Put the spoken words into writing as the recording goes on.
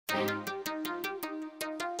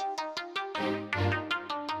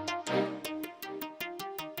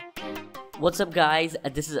What's up guys,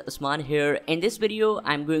 this is Usman here. In this video,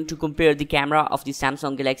 I'm going to compare the camera of the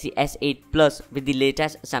Samsung Galaxy S8 Plus with the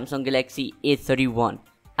latest Samsung Galaxy A31.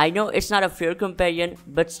 I know it's not a fair comparison,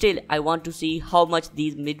 but still I want to see how much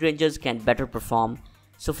these mid-rangers can better perform.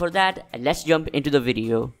 So for that, let's jump into the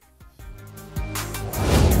video.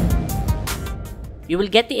 You will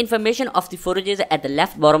get the information of the footages at the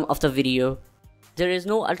left bottom of the video. There is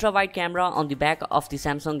no ultra-wide camera on the back of the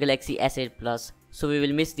Samsung Galaxy S8 Plus, so we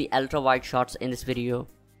will miss the ultra-wide shots in this video.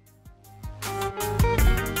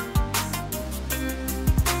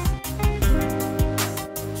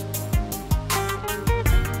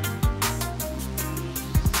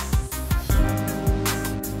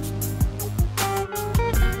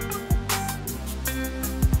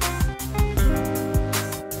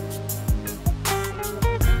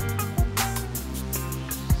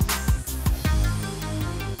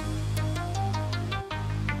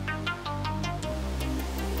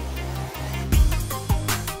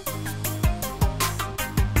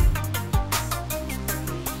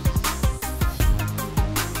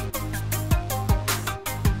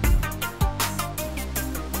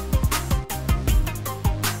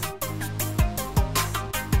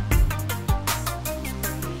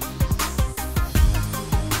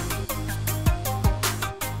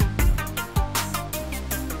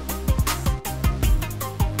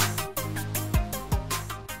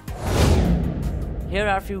 Here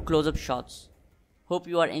are a few close-up shots. Hope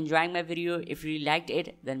you are enjoying my video. If you liked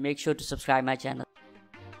it, then make sure to subscribe my channel.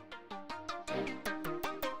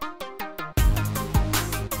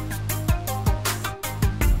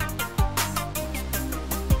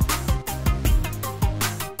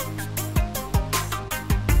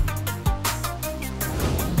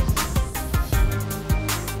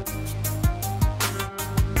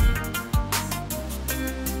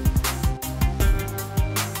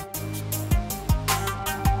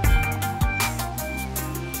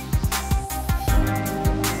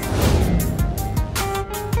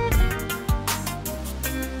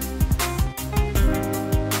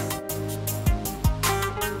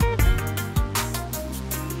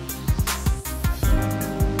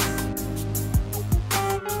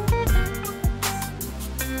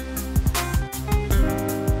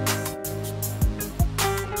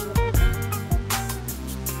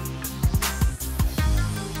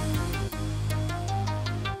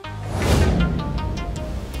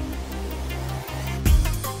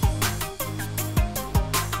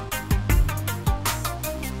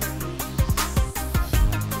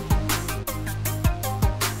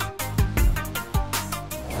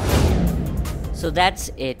 So that's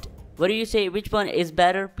it. What do you say, which one is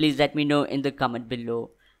better? Please let me know in the comment below.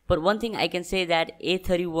 But one thing I can say that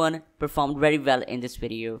A31 performed very well in this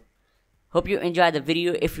video. Hope you enjoyed the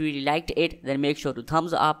video. If you really liked it, then make sure to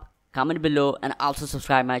thumbs up, comment below, and also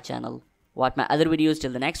subscribe my channel. Watch my other videos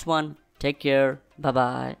till the next one. Take care. Bye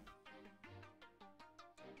bye.